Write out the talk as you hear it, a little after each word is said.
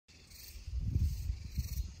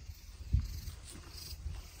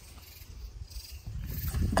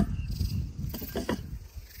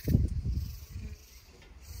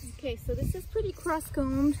So this is pretty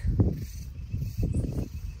cross-combed,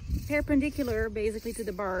 perpendicular basically to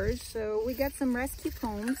the bars. So we got some rescue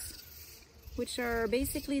combs, which are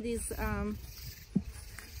basically these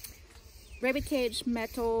rabbit cage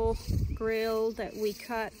metal grill that we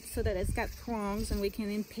cut so that it's got prongs and we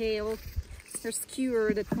can impale or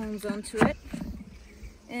skewer the combs onto it.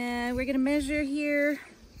 And we're gonna measure here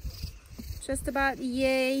just about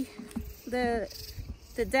the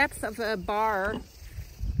depth of a bar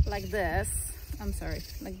like this. I'm sorry,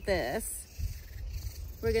 like this.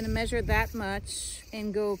 We're gonna measure that much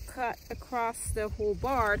and go cut across the whole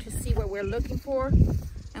bar to see what we're looking for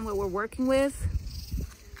and what we're working with.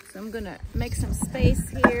 So I'm gonna make some space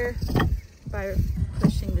here by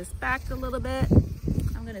pushing this back a little bit.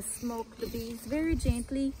 I'm gonna smoke the bees very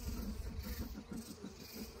gently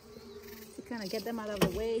to kind of get them out of the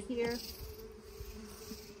way here.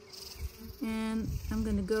 And I'm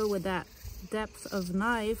gonna go with that depth of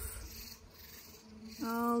knife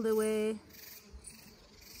all the way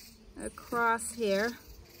across here.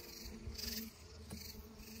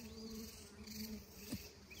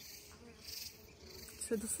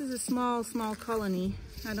 So this is a small colony.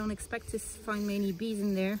 I don't expect to find many bees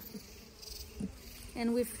in there.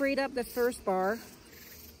 And we freed up the first bar.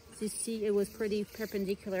 As you see, it was pretty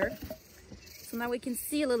perpendicular. So now we can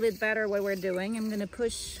see a little bit better what we're doing. I'm gonna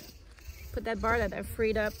put that bar that I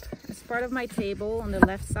freed up as part of my table on the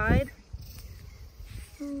left side.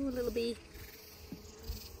 Ooh, a little bee.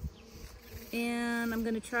 And I'm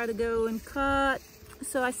gonna try to go and cut.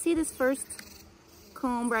 So I see this first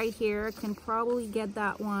comb right here. I can probably get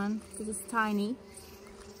that one because it's tiny.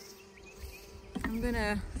 I'm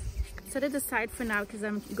gonna set it aside for now because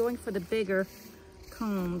I'm going for the bigger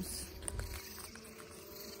combs.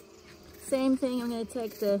 Same thing, I'm gonna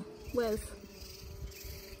take the width.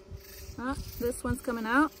 This one's coming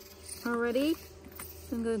out already.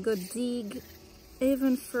 So I'm gonna go dig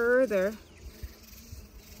even further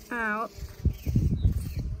out.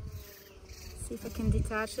 See if I can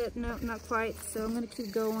detach it. No, not quite. So I'm gonna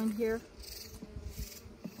keep going here.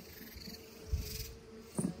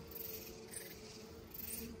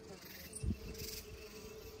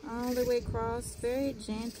 All the way across, very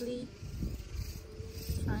gently,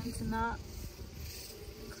 trying to not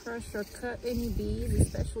crush or cut any bees,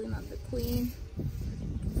 especially not the queen.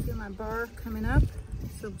 I can feel my bar coming up.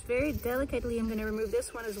 So very delicately, I'm gonna remove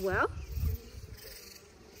this one as well.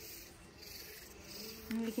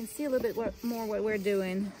 And we can see a little bit more what we're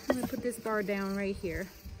doing. I'm gonna put this bar down right here.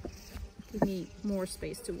 Give me more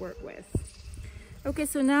space to work with. Okay,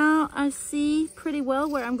 so now I see pretty well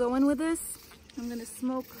where I'm going with this. I'm gonna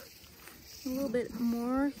smoke a little bit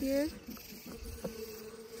more here.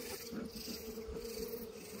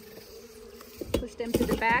 Push them to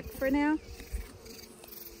the back for now.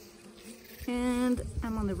 And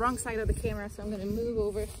I'm on the wrong side of the camera, so I'm gonna move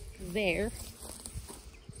over there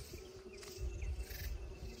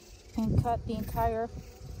and cut the entire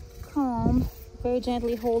comb, very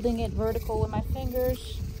gently holding it vertical with my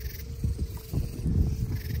fingers.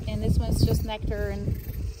 And this one's just nectar and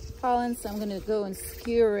pollen, so I'm gonna go and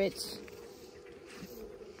skewer it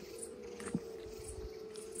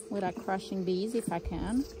without crushing bees if I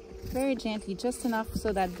can. Very gently, just enough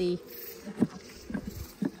so that the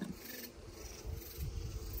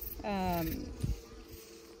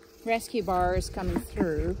rescue bar is coming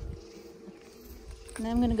through. And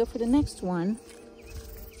I'm gonna go for the next one.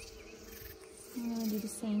 I'm gonna do the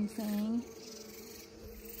same thing.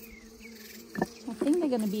 I think they're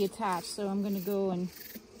gonna be attached, so I'm gonna go and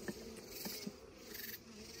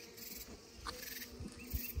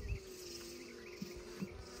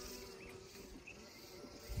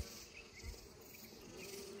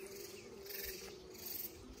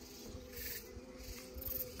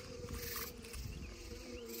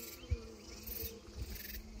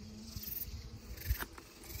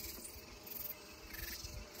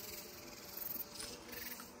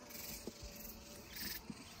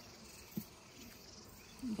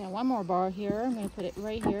got one more bar here. I'm going to put it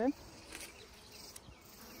right here.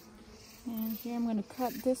 And here I'm going to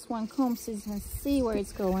cut this one comb so you can see where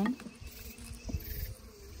it's going.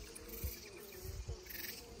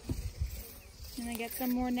 And I get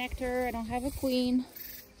some more nectar. I don't have a queen.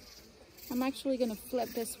 I'm actually going to flip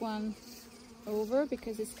this one over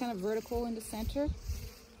because it's kind of vertical in the center.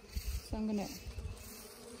 So I'm going to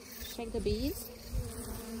shake the bees.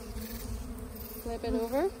 Flip it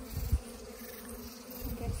over.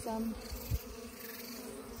 Get some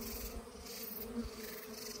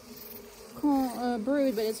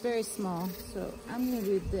brood, but it's very small. So I'm going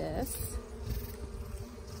to do this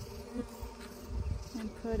and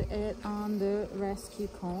put it on the rescue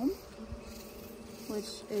comb.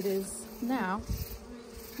 which it is now.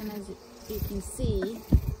 And as you can see,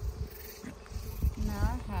 now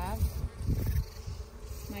I have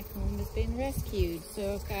my comb has been rescued.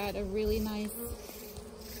 So I've got a really nice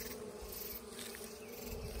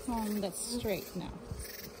comb that's straight now.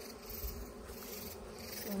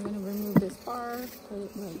 So I'm going to remove this bar, put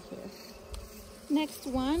it right here. Next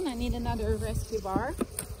one, I need another rescue bar.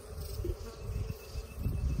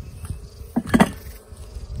 I'm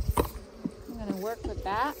going to work with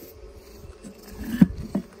that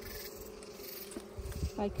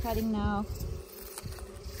by cutting now.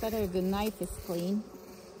 Better if the knife is clean.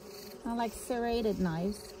 I like serrated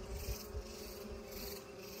knives.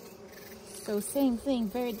 So same thing,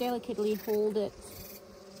 very delicately hold it.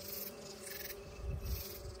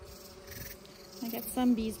 I got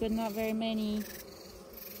some bees, but not very many.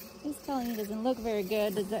 This colony doesn't look very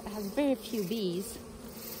good. It has very few bees.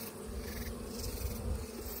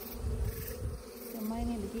 So I might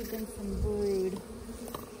need to give them some brood.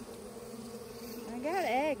 I got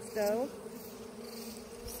eggs though.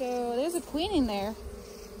 So there's a queen in there.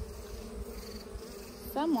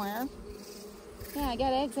 Somewhere. Yeah, I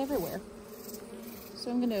got eggs everywhere.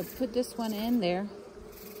 So I'm gonna put this one in there.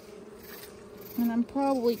 And I'm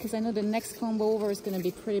probably, because I know the next comb over is gonna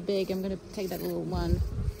be pretty big, I'm gonna take that little one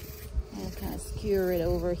and kind of skewer it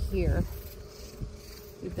over here.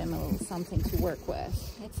 Give them a little something to work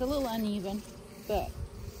with. It's a little uneven, but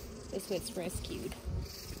this way it's rescued.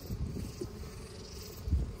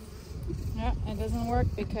 Yeah, it doesn't work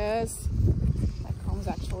because that comb's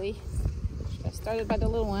actually, should have started by the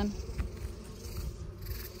little one.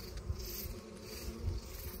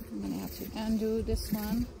 I'm gonna have to undo this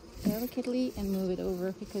one delicately and move it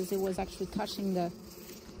over because it was actually touching the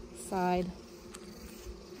side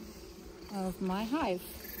of my hive.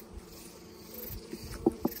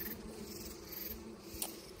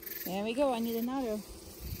 There we go. I need another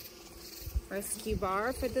rescue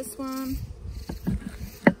bar for this one.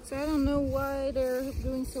 So I don't know why they're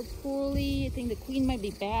doing so poorly. I think the queen might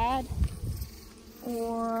be bad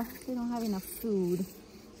or they don't have enough food.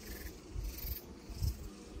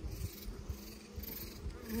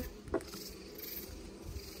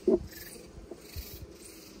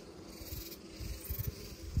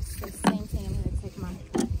 So same thing, I'm going to take my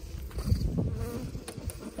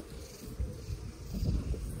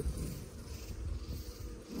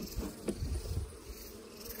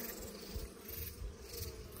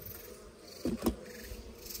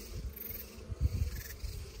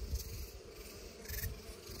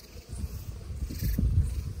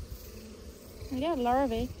I got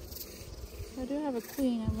larvae. I do have a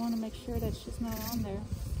queen. I want to make sure that she's not on there.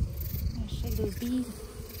 I'm going to shake those bees.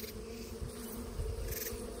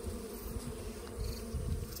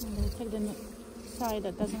 I'm going to take the side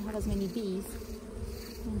that doesn't have as many bees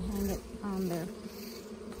and hang it on there.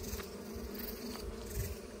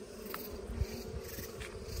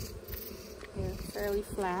 They're fairly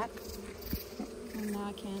flat. And now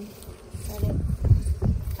I can set it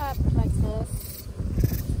up like this.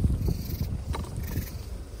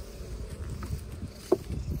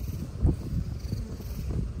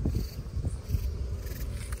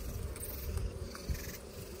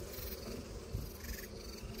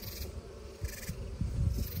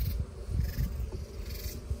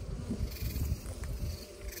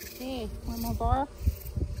 Okay, one more bar.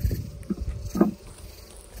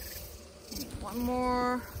 One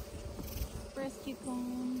more rescue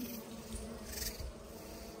comb.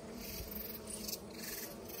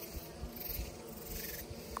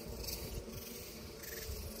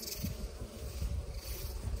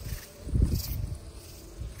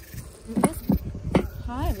 This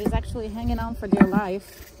hive is actually hanging on for dear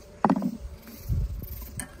life.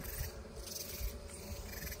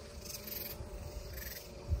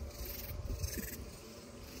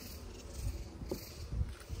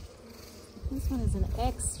 This one is an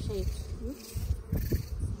X shaped. Oops.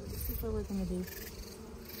 This is what we're gonna do.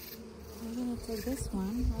 We're gonna take this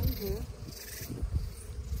one right here.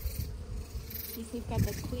 See if we've got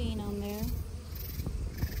the queen on there.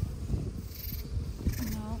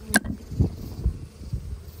 No.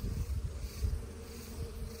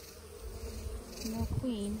 No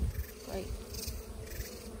queen. Great.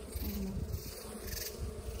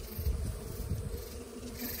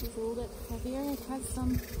 Hold it heavier. It has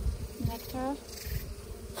some nectar,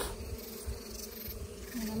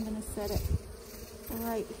 and I'm going to set it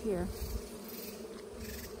right here.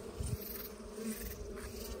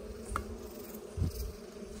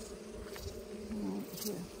 Right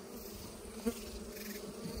here.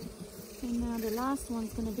 And now the last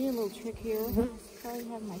one's going to be a little trickier. Probably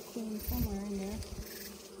have my queen somewhere in there.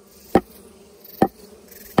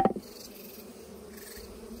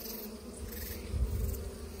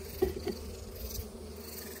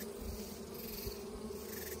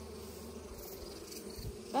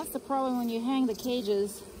 that's the problem when you hang the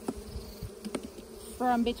cages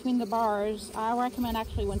from between the bars. I recommend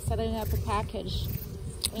actually when setting up a package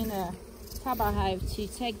in a Top-Bar Hive to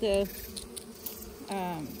take the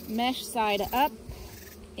mesh side up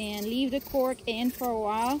and leave the cork in for a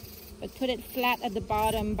while, but put it flat at the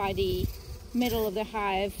bottom by the middle of the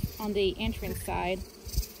hive on the entrance side,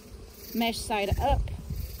 mesh side up,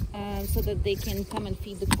 so that they can come and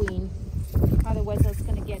feed the queen. Otherwise that's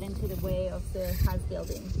going to get into the way of the hive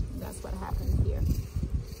building. And that's what happened here.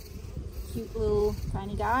 Cute little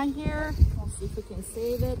tiny guy here. We'll see if we can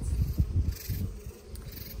save it.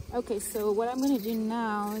 Okay, so what I'm going to do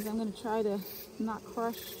now is I'm going to try to not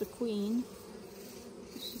crush the queen.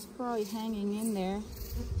 She's probably hanging in there.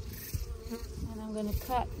 And I'm going to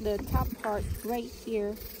cut the top part right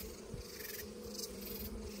here.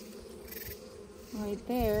 Right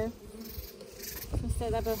there.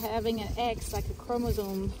 Instead of having an X like a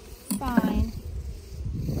chromosome sign,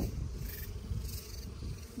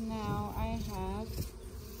 now I have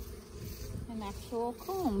an actual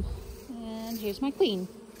comb. And here's my queen.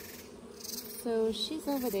 So she's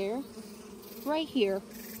over there, right here.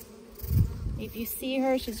 If you see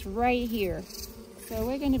her, she's right here. So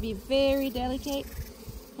we're going to be very delicate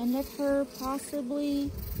and let her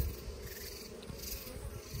possibly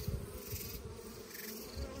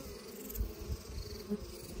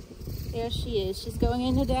there she is. She's going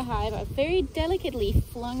into the hive. I very delicately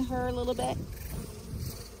flung her a little bit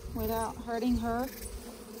without hurting her.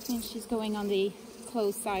 And she's going on the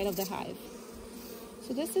closed side of the hive.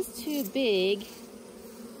 So this is too big.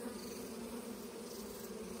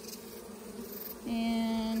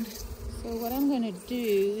 And so what I'm going to do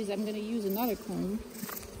is I'm going to use another comb.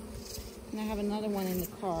 And I have another one in the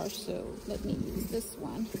car, so let me use this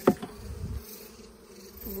one.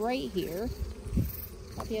 Right here.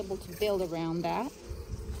 I'll be able to build around that.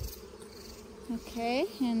 Okay,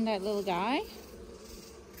 and that little guy.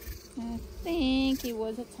 I think it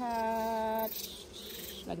was attached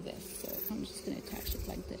like this. So I'm just going to attach it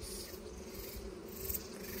like this.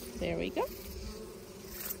 There we go.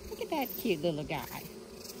 Look at that cute little guy.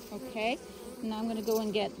 Okay, now I'm going to go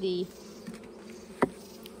and get the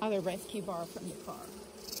other rescue bar from the car.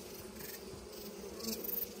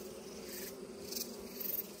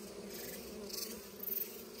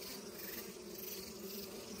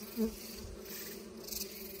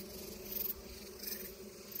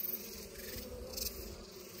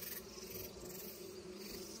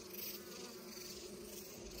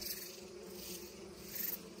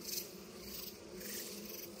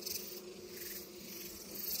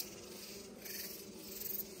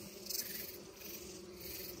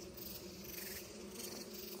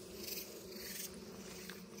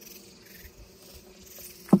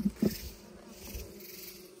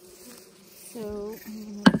 So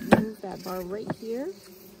I'm going to move that bar right here.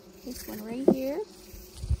 This one right here.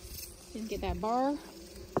 Then get that bar.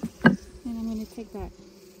 And I'm going to take that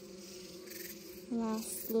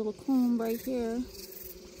last little comb right here.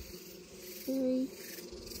 Very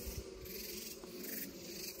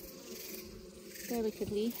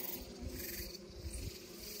delicately.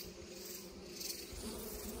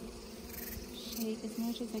 Shake as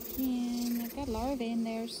much as I can. I've got larvae in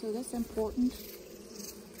there, so that's important.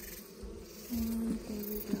 And there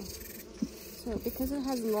we go. So because it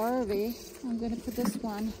has larvae, I'm going to put this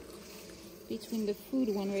one between the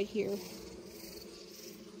food one right here.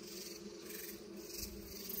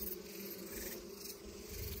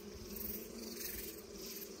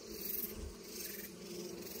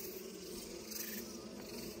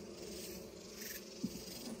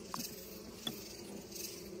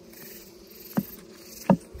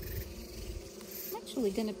 I'm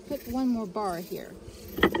actually going to put one more bar here.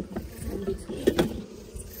 In between.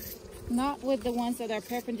 Not with the ones that are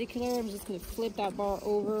perpendicular. I'm just going to flip that bar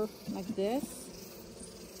over like this,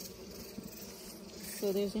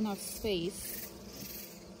 so there's enough space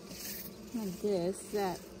like this.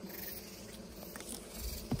 That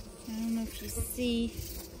I don't know if you see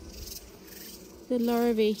the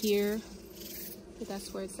larvae here, but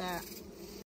that's where it's at.